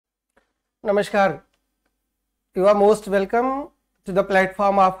Namaskar. You are most welcome to the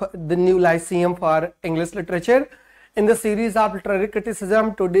platform of the new LYCEUM for English Literature. In the series of literary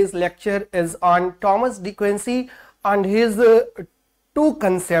criticism, today's lecture is on Thomas de Quincey and his two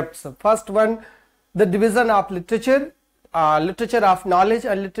concepts. First one, the division of literature, literature of knowledge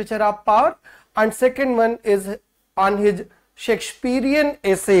and literature of power. And second one is on his Shakespearean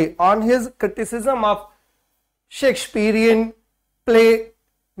essay, on his criticism of Shakespearean play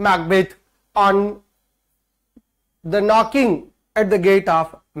Macbeth, on the knocking at the gate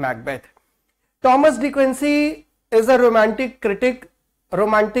of Macbeth. Thomas de Quincey is a romantic critic,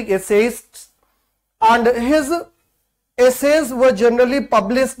 romantic essayist, and his essays were generally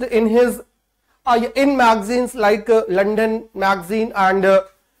published in his in magazines like London Magazine and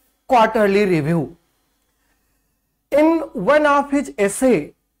Quarterly Review. In one of his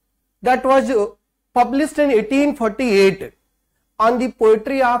essay that was published in 1848 on the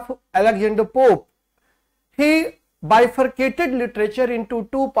poetry of Alexander Pope, he bifurcated literature into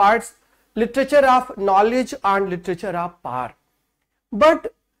two parts, literature of knowledge and literature of power.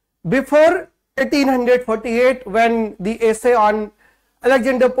 But before 1848, when the essay on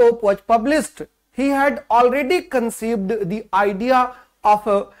Alexander Pope was published, he had already conceived the idea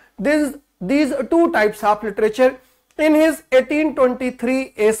of these two types of literature. In his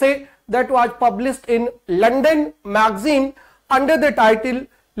 1823 essay that was published in London Magazine under the title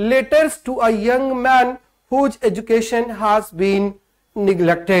Letters to a Young Man Whose Education Has Been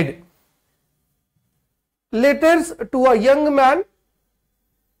Neglected. Letters to a Young Man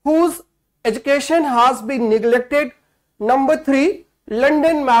Whose Education Has Been Neglected, number 3,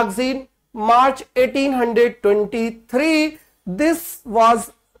 London Magazine, March 1823. This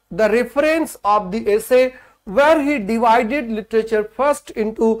was the reference of the essay where he divided literature first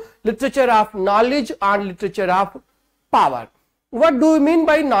into literature of knowledge and literature of power. What do you mean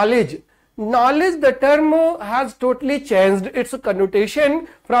by knowledge? Knowledge, the term has totally changed its connotation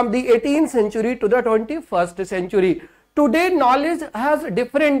from the 18th century to the 21st century. Today, knowledge has a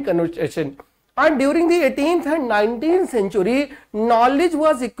different connotation. And during the 18th and 19th century, knowledge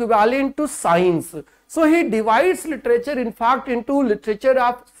was equivalent to science. So he divides literature, in fact, into literature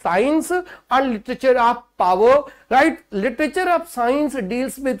of science and literature of power, right? Literature of science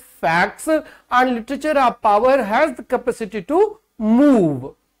deals with facts and literature of power has the capacity to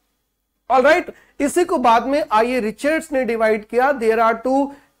move. All right. इसी को बाद में आइए Richards ने divide किया. There are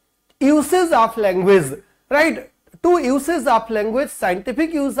two uses of language, right? Two uses of language,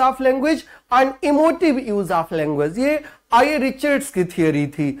 scientific use of language and emotive use of language. ये आइए Richards की थियरी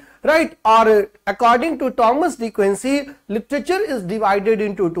थी, right? और according to Thomas de Quincey, literature is divided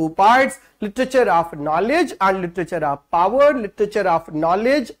into two parts, literature of knowledge and literature of power. Literature of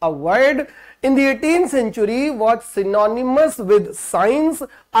knowledge, a word in the 18th century was synonymous with science,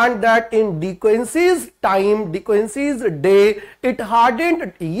 and that in de Quincey's time, de Quincey's day, it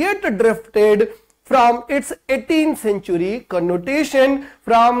hadn't yet drifted from its 18th century connotation,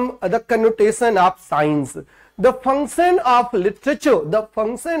 from the connotation of science. The function of literature, the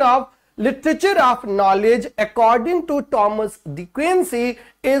function of literature of knowledge, according to Thomas de Quincey,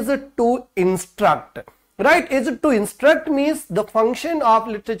 is to instruct, right? Is to instruct means the function of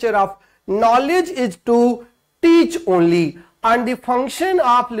literature of knowledge is to teach only, and the function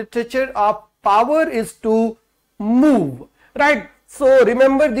of literature of power is to move, right? So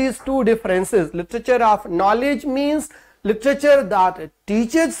remember these two differences. Literature of knowledge means literature that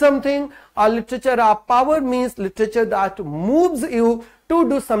teaches something, or literature of power means literature that moves you to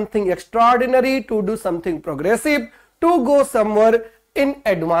do something extraordinary, to do something progressive, to go somewhere in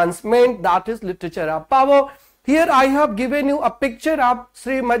advancement. That is literature of power. Here I have given you a picture of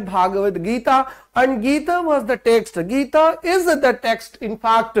Srimad Bhagavad Gita, and Gita was the text. Gita is the text, in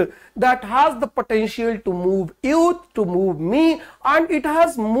fact, that has the potential to move you, to move me, and it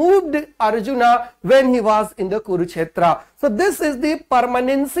has moved Arjuna when he was in the Kurukshetra. So this is the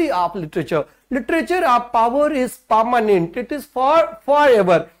permanency of literature. Literature of power is permanent. It is for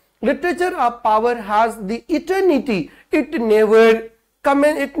forever. Literature of power has the eternity. It never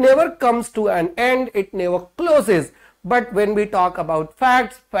comes to an end, it never closes. But when we talk about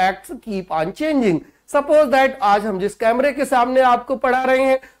facts, facts keep on changing. Suppose that आज हम जिस कैमरे के सामने आपको पढ़ा रहे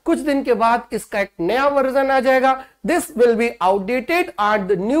हैं, कुछ दिन के बाद इसका एक नया वर्जन आ जाएगा. This will be outdated and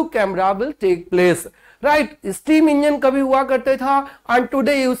the new camera will take place, right? Steam engine कभी हुआ करते था, and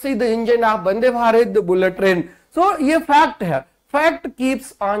today you see the engine of Vande Bharat, the bullet train. So ये fact है. Fact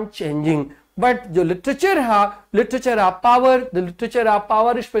keeps on changing. But जो literature है, literature of power, the literature of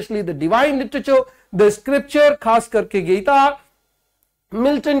power, especially the divine literature, the scripture, खास करके Gita,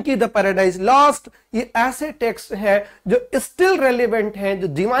 Milton की the paradise lost, ये ऐसे text हैं जो स्टिल रेलेवेंट हैं, जो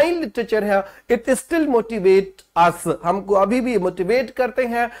डिवाइन लिटरेचर है, इट स्टिल मोटिवेट अस, हमको अभी भी मोटिवेट करते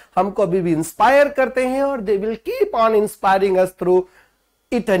हैं, हमको अभी भी इंस्पायर करते हैं, और they will keep on inspiring us through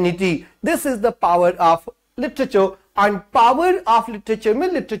eternity. This is the power of literature, and power of literature में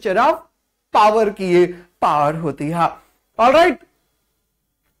लिटरेचर ऑफ पावर की ये पावर होती है. Alright,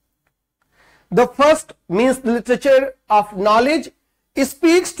 the first means literature of knowledge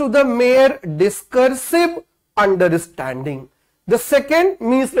speaks to the mere discursive understanding. The second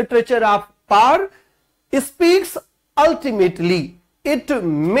means literature of power speaks ultimately. It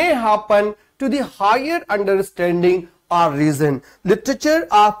may happen to the higher understanding or reason. Literature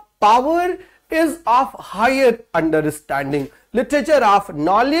of power is of higher understanding. Literature of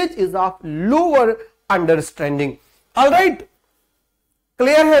knowledge is of lower understanding. All right,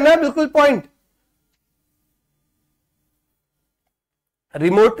 clear है ना बिल्कुल point.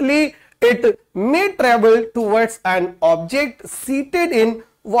 Remotely, it may travel towards an object seated in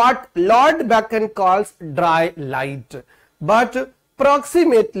what Lord Bacon calls dry light, but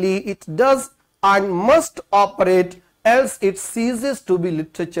proximately it does and must operate, else it ceases to be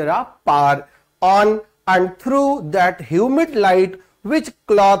literature of power. On and through that humid light which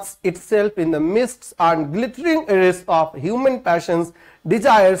clothes itself in the mists and glittering iris of human passions,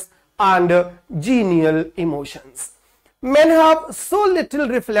 desires, and genial emotions. Men have so little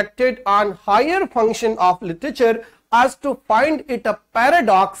reflected on higher function of literature as to find it a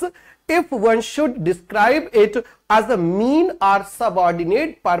paradox if one should describe it as a mean or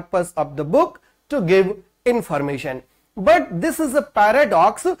subordinate purpose of the book to give information. But this is a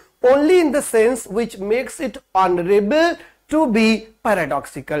paradox only in the sense which makes it honorable to be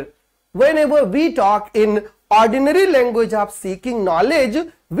paradoxical. Whenever we talk in ordinary language of seeking knowledge,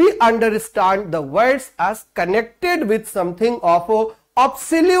 we understand the words as connected with something of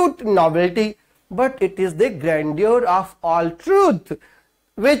absolute novelty, but it is the grandeur of all truth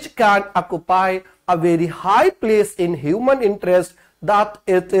which can occupy a very high place in human interest, that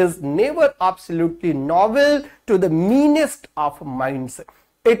it is never absolutely novel to the meanest of minds.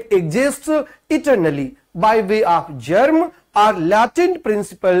 It exists eternally by way of germ or latent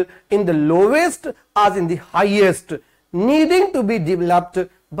principle in the lowest as in the highest, needing to be developed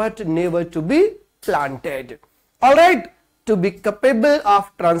but never to be planted. Alright, to be capable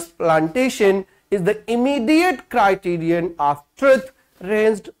of transplantation is the immediate criterion of truth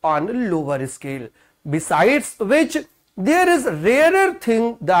ranged on a lower scale, besides which there is rarer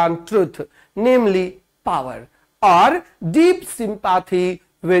thing than truth, namely power or deep sympathy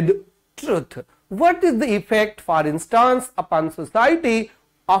with truth. What is the effect, for instance, upon society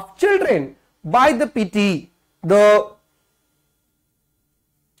of children by the pity, the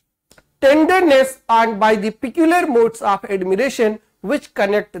tenderness, and by the peculiar modes of admiration which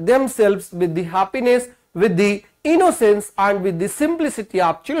connect themselves with the happiness, with the innocence, and with the simplicity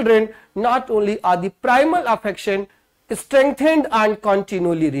of children? Not only are the primal affection strengthened and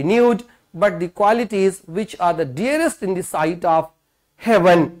continually renewed, but the qualities which are the dearest in the sight of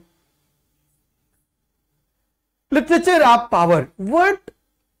heaven. Literature of power. What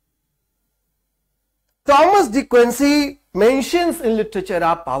Thomas de Quincey mentions in literature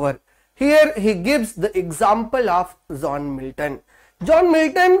of power. Here he gives the example of John Milton. John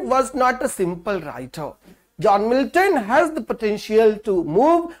Milton was not a simple writer. John Milton has the potential to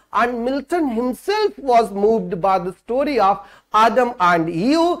move, and Milton himself was moved by the story of Adam and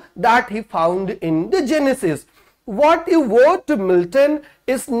Eve that he found in the Genesis. What you owe to Milton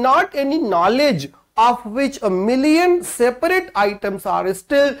is not any knowledge of which a million separate items are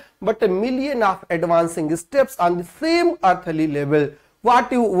still, but a million of advancing steps on the same earthly level.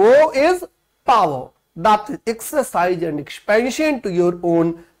 What you owe is power, that is exercise and expansion to your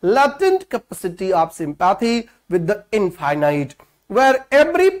own latent capacity of sympathy with the infinite, where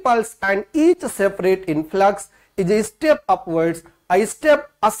every pulse and each separate influx is a step upwards, a step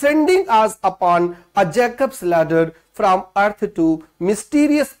ascending as upon a Jacob's ladder from earth to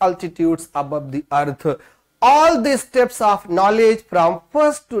mysterious altitudes above the earth. All these steps of knowledge from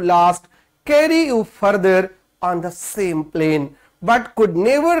first to last carry you further on the same plane, but could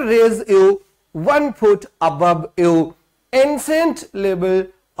never raise you 1 foot above your ancient level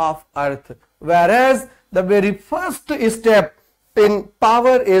of earth. Whereas the very first step in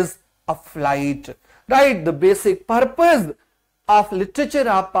power is a flight. Right? The basic purpose of literature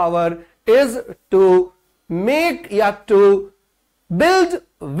of power is to make you to build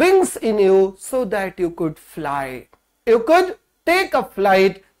wings in you so that you could fly. You could take a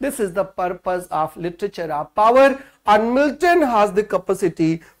flight. This is the purpose of literature of power, and Milton has the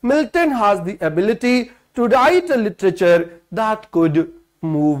capacity, Milton has the ability to write a literature that could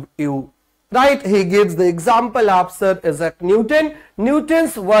move you. Right? He gives the example of Sir Isaac Newton,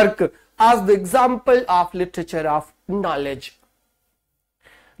 Newton's work as the example of literature of knowledge.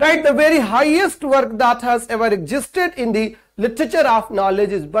 Right? The very highest work that has ever existed in the literature of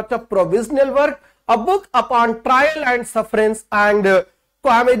knowledge is but a provisional work, a book upon trial and sufferance and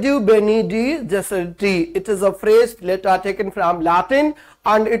quamediu bene gesserit. It is a phrase later taken from Latin,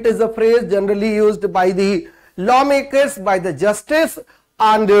 and it is a phrase generally used by the lawmakers, by the justice,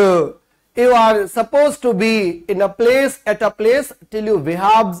 and you are supposed to be in a place, at a place till you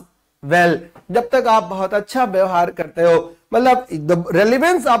behave well. जब तक आप बहुत अच्छा व्यवहार करते हो, मतलब the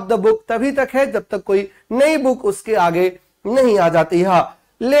relevance of the book तभी तक है जब तक कोई नई बुक उसके आगे नहीं आ जाती है.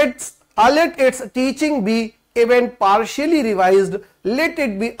 Let its teaching be even partially revised, let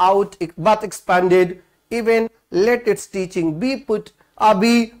it be out but expanded, even let its teaching be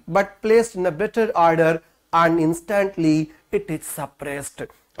but placed in a better order, and instantly it is suppressed.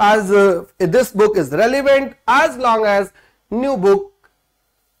 As this book is relevant as long as new book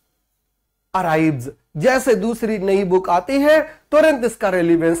arrives. जैसे दूसरी नई book आती है तुरंत इसका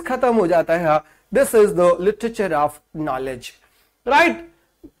relevance खत्म हो जाता है. This is the literature of knowledge. Right?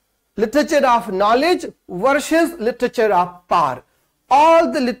 Literature of knowledge versus literature of power.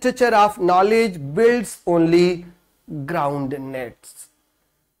 All the literature of knowledge builds only ground nets.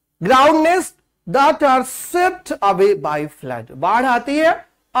 Ground nets that are swept away by flood. बाढ़ आती है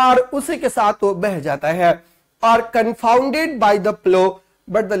और उसी के साथ वो बह जाता है, or confounded by the flow.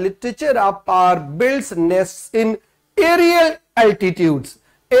 But the literature of power builds nests in aerial altitudes.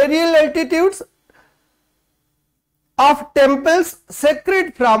 Aerial altitudes of temples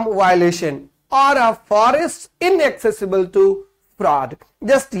sacred from violation, or of forests inaccessible to fraud.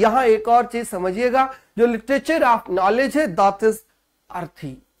 Just यहाँ एक और चीज समझिएगा, जो literature of knowledge है that is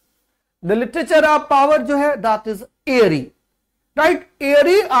earthy. The literature of power जो है that is airy. Right?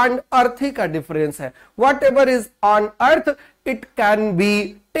 Airy and earthy का difference है. Whatever is on earth, it can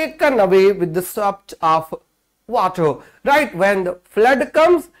be taken away with the swept of water. Right? When the flood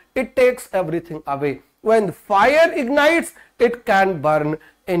comes, it takes everything away. When the fire ignites, it can burn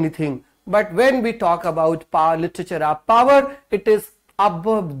anything. But when we talk about power, literature of power, it is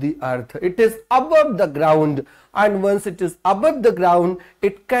above the earth. It is above the ground. And once it is above the ground,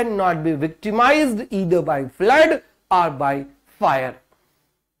 it cannot be victimized either by flood or by fire.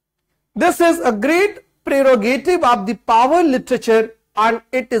 This is a great prerogative of the power literature, and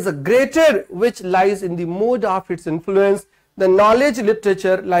it is a greater which lies in the mode of its influence. The knowledge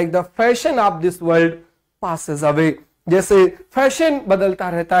literature, like the fashion of this world, passes away. जैसे fashion बदलता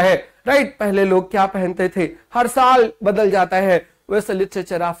रहता है, right? पहले लोग क्या पहनते थे, हर साल बदल जाता है. वैसे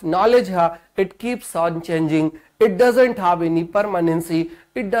लिटरेचर ऑफ नॉलेज है, it keeps on changing. It doesn't have any permanency,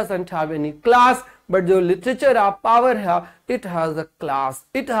 it doesn't have any class. But जो लिटरेचर ऑफ पावर है, it has a class,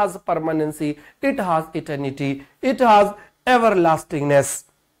 it has permanency, it has eternity, it has everlastingness.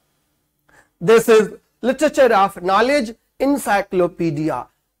 This is literature of knowledge encyclopedia.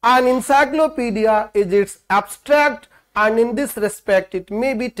 An encyclopedia is its abstract, and in this respect it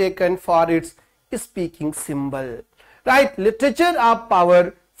may be taken for its speaking symbol. Right? Literature of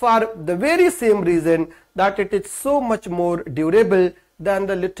power, for the very same reason that it is so much more durable than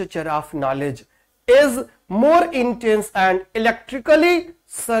the literature of knowledge, is more intense and electrically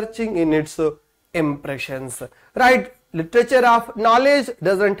searching in its impressions. Right? Literature of knowledge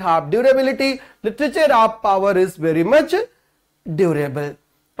doesn't have durability. Literature of power is very much durable.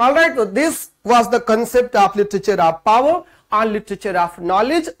 Alright, so this was the concept of literature of power and literature of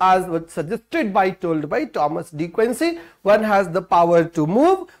knowledge as was suggested by, told by Thomas D. Quincey. One has the power to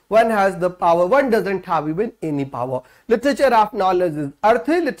move, one has the power, one doesn't have even any power. Literature of knowledge is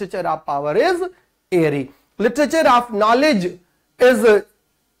earthy, literature of power is airy. Literature of knowledge is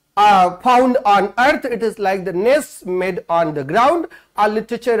found on earth, it is like the nests made on the ground. Our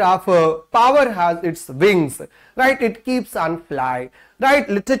literature of power has its wings, right? It keeps on flying, right?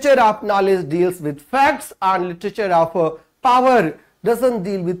 Literature of knowledge deals with facts, and literature of power doesn't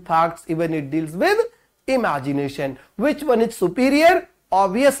deal with facts, even it deals with imagination. Which one is superior?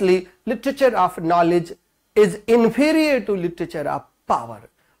 Obviously, literature of knowledge is inferior to literature of power.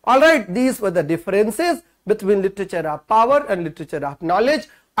 Alright, these were the differences between literature of power and literature of knowledge.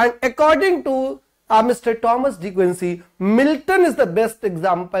 And according to Mr. Thomas D. Quincey, Milton is the best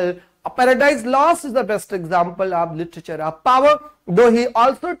example. Paradise Lost is the best example of literature of power. Though he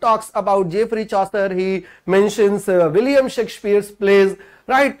also talks about Geoffrey Chaucer, he mentions William Shakespeare's plays,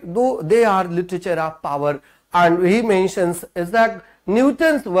 right? Though they are literature of power. And he mentions Isaac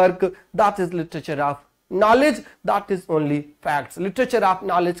Newton's work, that is literature of knowledge, that is only facts. Literature of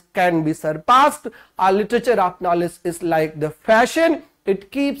knowledge can be surpassed. Our literature of knowledge is like the fashion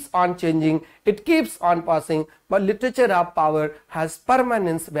it keeps on changing, it keeps on passing, but literature of power has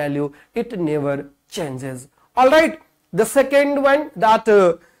permanence value, it never changes. All right, the second one that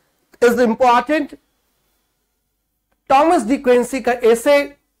is important, Thomas D. Quincey का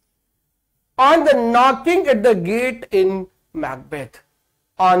essay on the knocking at the gate in Macbeth.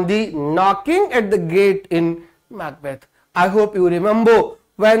 On the knocking at the gate in Macbeth. I hope you remember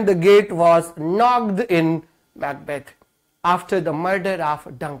when the gate was knocked in Macbeth after the murder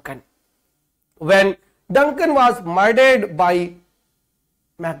of Duncan. When Duncan was murdered by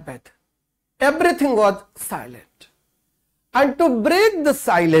Macbeth, everything was silent. And to break the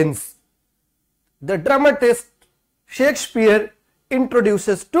silence, the dramatist Shakespeare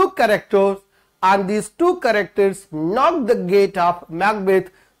introduces two characters, and these two characters knock the gate of Macbeth,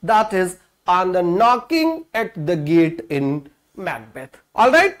 that is on the knocking at the gate in Macbeth.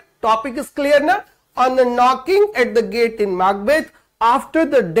 Alright, topic is clear now? On the knocking at the gate in Macbeth, after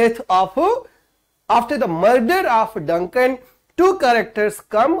the death of, after the murder of Duncan, two characters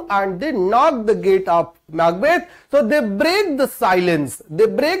come and they knock the gate of Macbeth. So they break the silence. They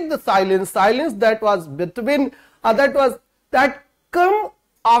break the silence that was between, that come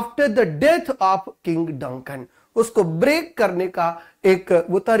after the death of King Duncan. उसको break करने का एक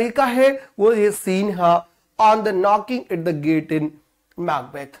वो तरीका है, वो ये scene है on the knocking at the gate in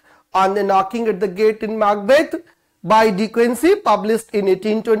Macbeth. On the knocking at the gate in Macbeth by D. Quincey, published in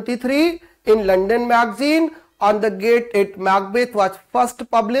 1823 in London Magazine. On the gate at Macbeth was first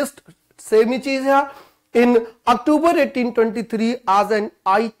published, same ही चीज है, in October 1823 as an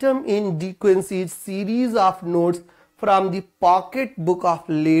item in D. Quincey's series of notes from the pocket book of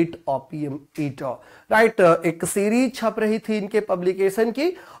late opium eater. Right, एक series छप रही थी इनके publication की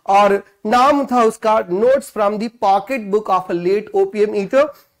और नाम था उसका notes from the pocket book of a late opium eater.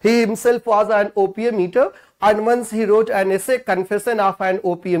 He himself was an opium eater and once he wrote an essay, Confession of an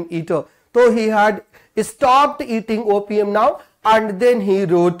Opium Eater. So he had stopped eating opium now and then he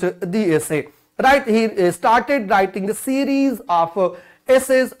wrote the essay. Right, he started writing the series of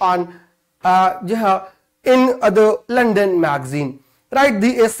essays on in the London Magazine. Right,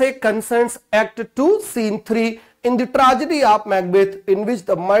 the essay concerns Act 2, Scene 3 in the tragedy of Macbeth, in which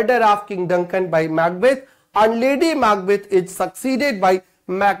the murder of King Duncan by Macbeth and Lady Macbeth is succeeded by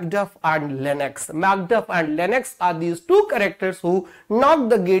Macduff and Lennox. Macduff and Lennox are these two characters who knocked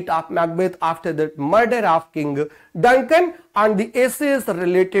the gate of Macbeth after the murder of King Duncan, and the essay is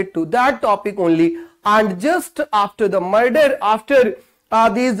related to that topic only. And just after the murder, after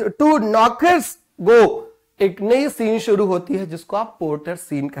these two knockers go, एक नई scene शुरू होती है जिसको आप porter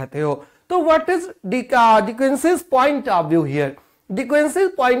scene कहते हो. तो what is D क्विंसीज point of view here? D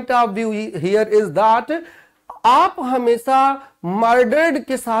क्विंसीज point of view here is that आप हमेशा मर्डर्ड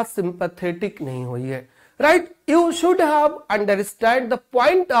के साथ सिंपैथेटिक नहीं होइए. Right, you should have understand the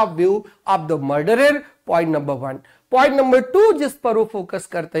point of view of the murderer. Point number 1. Point number 2 जिस पर वो focus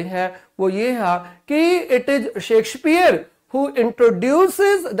करते हैं वो ये है कि it is Shakespeare who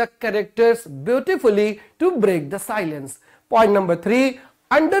introduces the characters beautifully to break the silence. Point number 3,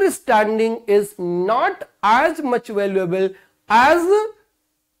 understanding is not as much valuable as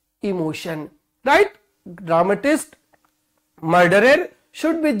emotion. Right? Dramatist, murderer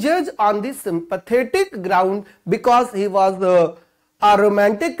should be judged on the sympathetic ground because he was a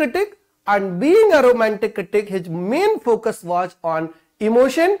romantic critic, and being a romantic critic, his main focus was on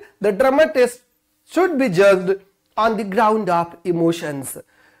emotion. The dramatist should be judged on the ground of emotions.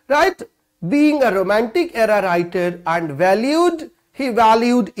 Right, being a romantic era writer and he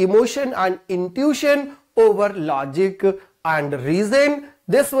valued emotion and intuition over logic and reason.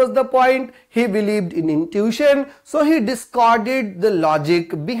 This was the point. He believed in intuition, so he discarded the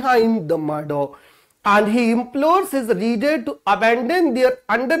logic behind the murder, and he implores his reader to abandon their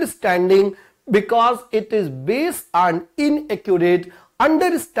understanding because it is based on inaccurate.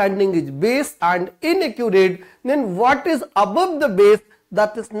 Understanding is base and inaccurate, then what is above the base?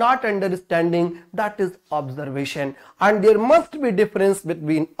 That is not understanding, that is observation, and there must be difference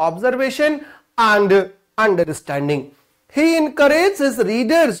between observation and understanding. He encourages his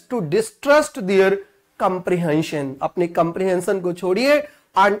readers to distrust their comprehension. अपने comprehension को छोड़िए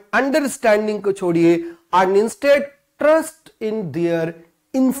and understanding को छोड़िए, and instead trust in their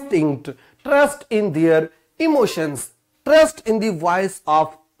instinct, trust in their emotions, trust in the voice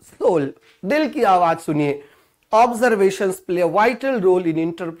of soul. दिल की आवाज सुनिए. Observations play a vital role in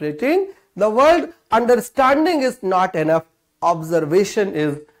interpreting the world. Understanding is not enough. Observation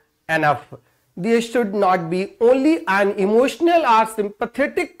is enough. There should not be only an emotional or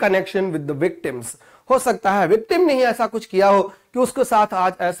sympathetic connection with the victims. हो सकता है victim ने ही ऐसा कुछ किया हो कि उसके साथ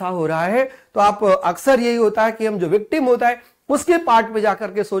आज ऐसा हो रहा है, तो आप अक्सर यही होता है कि हम जो विक्टिम होता है उसके पार्ट पे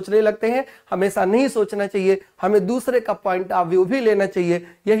जाकर के सोचने लगते हैं। हमेशा नहीं सोचना चाहिए, हमें दूसरे का पॉइंट ऑफ व्यू भी लेना चाहिए।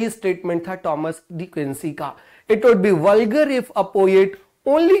 यही स्टेटमेंट था थॉमस डी क्विंसी का। It would be vulgar if a poet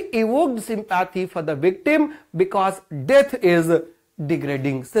only evoked sympathy for the victim because death is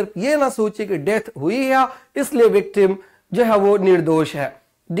degrading। सिर्फ ये ना सोचे कि डेथ हुई है इसलिए विक्टिम जो है वो निर्दोष है।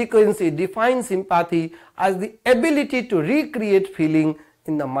 De Quincey defines sympathy as the ability to recreate feeling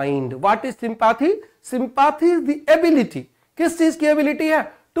in the mind। What is sympathy? Sympathy is the ability। किस चीज की एबिलिटी है?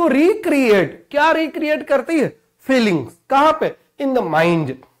 To recreate। क्या recreate करती है? Feelings। कहां पे? In the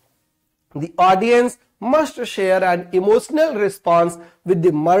mind। The audience must share an emotional response with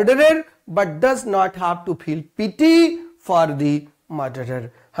the murderer but does not have to feel pity for the murderer।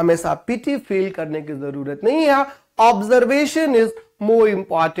 हमेशा pity feel करने की जरूरत नहीं है। Observation is more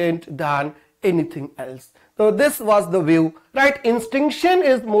important than anything else। So this was the view, right? Instinction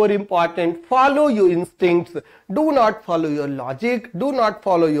is more important। Follow your instincts, do not follow your logic, do not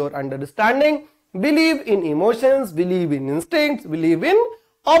follow your understanding। Believe in emotions, believe in instincts, believe in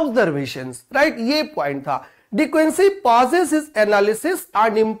observations, right? ये point था। De Quincey pauses his analysis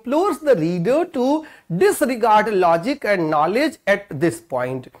and implores the reader to disregard logic and knowledge at this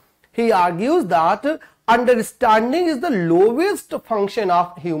point। He argues that understanding is the lowest function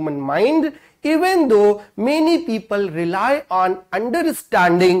of human mind, even though many people rely on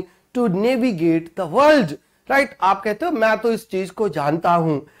understanding to navigate the world, right? आप कहते हो मैं तो इस चीज को जानता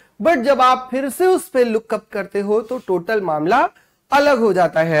हूं, बट जब आप फिर से उस पे लुकअप करते हो तो टोटल मामला अलग हो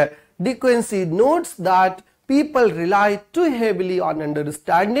जाता है। De Quincey notes that people rely too heavily on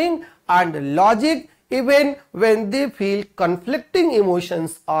understanding and logic even when they feel conflicting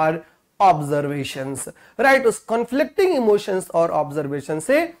emotions or observations, right? उस conflicting emotions और observations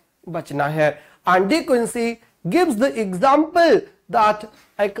से बचना है। And De Quincey gives the example that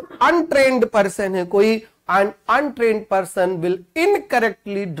एक untrained person है कोई, an untrained person will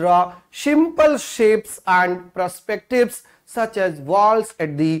incorrectly draw simple shapes and perspectives such as walls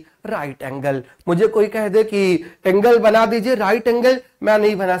at the right angle। मुझे कोई कह दे कि एंगल बना दीजिए राइट एंगल, मैं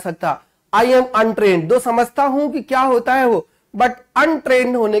नहीं बना सकता। आई एम अनट्रेन्ड, दो समझता हूं कि क्या होता है वो, बट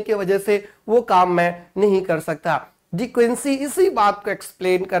अनट्रेन्ड होने की वजह से वो काम मैं नहीं कर सकता। डी क्विंसी इसी बात को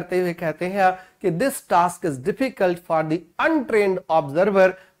एक्सप्लेन करते हुए कहते हैं कि this task is difficult for the untrained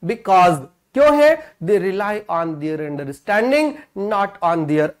observer because क्यों है? They rely on their understanding not on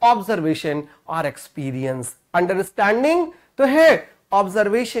their observation और एक्सपीरियंस। अंडरस्टैंडिंग तो है,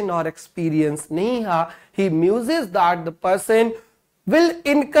 ऑब्जर्वेशन और एक्सपीरियंस नहीं है। ही Muses that the person will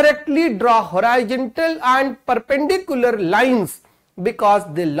incorrectly draw horizontal and perpendicular lines because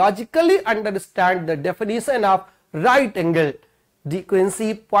they logically understand the definition of right angle। De Quincey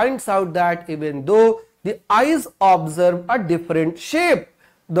points out that even though the eyes observe a different shape,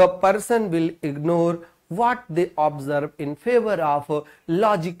 the person will ignore what they observe in favor of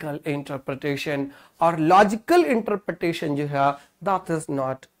logical interpretation। और logical interpretation जो है that is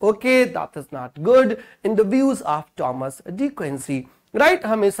not okay, that is not good in the views of Thomas De Quincey, right?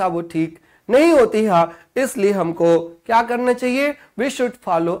 हमेशा वो ठीक नहीं होती है, इसलिए हमको क्या करना चाहिए? We should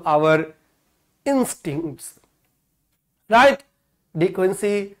follow our instincts, right? De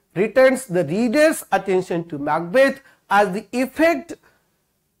Quincey returns the reader's attention to Macbeth as the effect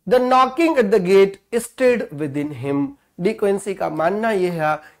the knocking at the gate stayed within him। De Quincey का मानना यह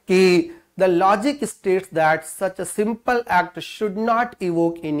है कि the logic states that such a simple act should not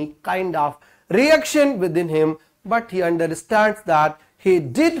evoke any kind of reaction within him, but he understands that he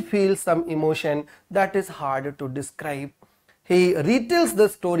did feel some emotion that is hard to describe। He retells the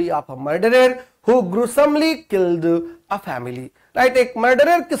story of a murderer who gruesomely killed a family, right? एक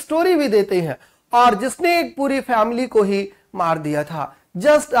murderer की story भी देते हैं और जिसने एक पूरी family को ही मार दिया था।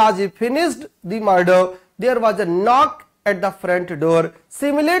 Just as he finished the murder, there was a knock at the front door,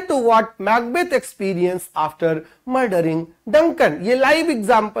 similar to what Macbeth experienced after murdering Duncan। ये live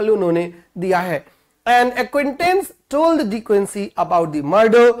example उन्होंने दिया है। An acquaintance told De Quincey about the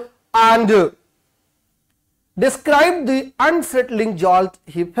murder and described the unsettling jolt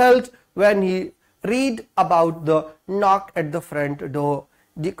he felt when he read about the knock at the front door।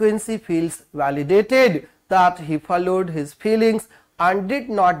 De Quincey feels validated that he followed his feelings and did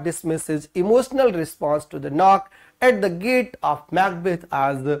not dismiss his emotional response to the knock at the gate of Macbeth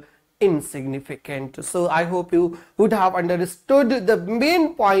as insignificant। So I hope you would have understood the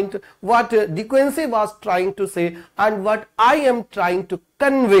main point what De Quincey was trying to say and what I am trying to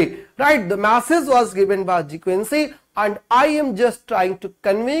convey, right? The message was given by De Quincey and I am just trying to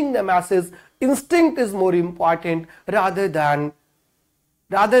conveying the message। Instinct is more important rather than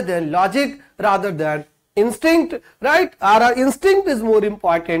logic, rather than instinct, right? Our instinct is more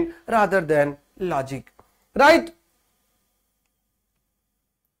important rather than logic, right?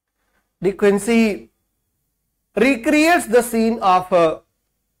 De Quincey recreates the scene of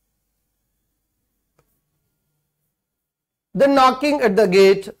the knocking at the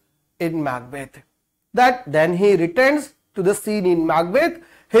gate in Macbeth. That then he returns to the scene in Macbeth.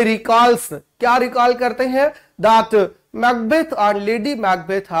 He recalls, क्या recall करते हैं? That Macbeth and Lady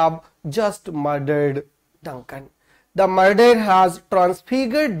Macbeth have just murdered Duncan. The murder has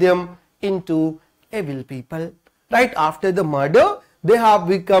transfigured them into evil people. Right after the murder, they have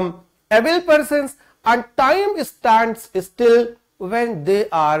become evil persons, and time stands still when they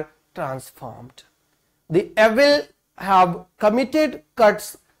are transformed. The evil have committed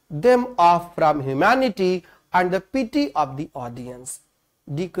cuts them off from humanity and the pity of the audience.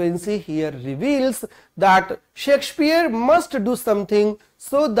 De Quincey here reveals that Shakespeare must do something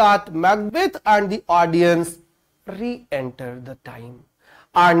so that Macbeth and the audience re-enter the time.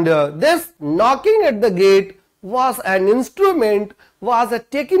 And this knocking at the gate was an instrument, was a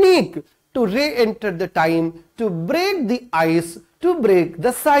technique to re-enter the time, to break the ice, to break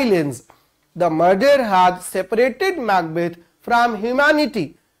the silence. The murder had separated Macbeth from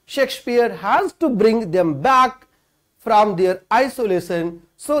humanity. Shakespeare has to bring them back from their isolation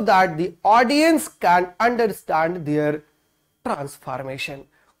so that the audience can understand their transformation.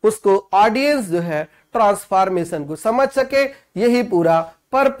 उसको audience जो है transformation को समझ सके, यही पूरा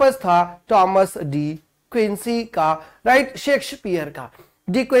purpose था Thomas De Quincey का, right, शेक्सपियर का.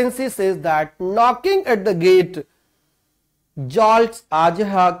 De Quincey says that knocking at the gate jolts आज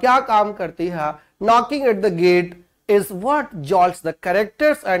है क्या काम करती है? Knocking at the gate is what jolts the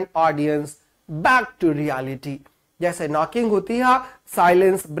characters and audience back to reality. जैसे knocking होती है,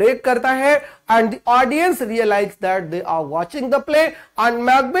 silence break करता है, and the audience realize that they are watching the play, and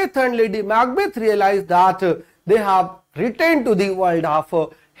Macbeth and Lady Macbeth realize that they have returned to the world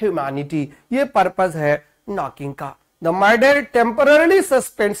of humanity. ये purpose है knocking का. The murder temporarily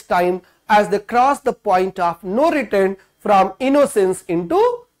suspends time as they cross the point of no return from innocence into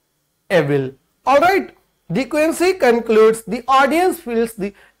evil. Alright, De Quincey concludes the audience feels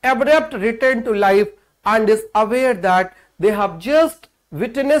the abrupt return to life and is aware that they have just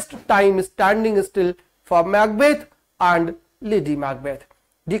witnessed time standing still for Macbeth and Lady Macbeth.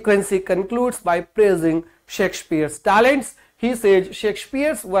 De Quincey concludes by praising Shakespeare's talents. He says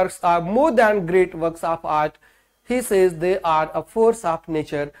Shakespeare's works are more than great works of art. He says they are a force of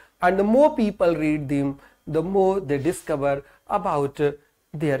nature, and the more people read them, the more they discover about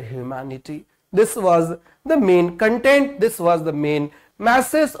their humanity. This was the main content, this was the main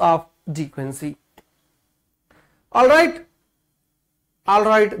message of De Quincey. Alright,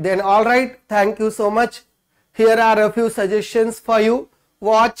 thank you so much. Here are a few suggestions for you.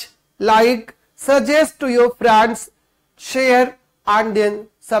 Watch, like, suggest to your friends, share, and then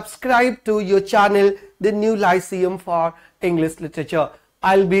subscribe to your channel, the New Lyceum for English Literature.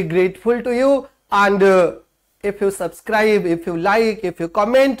 I'll be grateful to you, and if you subscribe, if you like, if you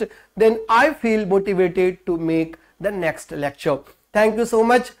comment, then I feel motivated to make the next lecture. Thank you so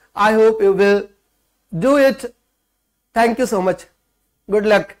much. I hope you will do it. Thank you so much. Good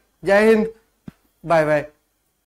luck. Jai Hind. Bye bye.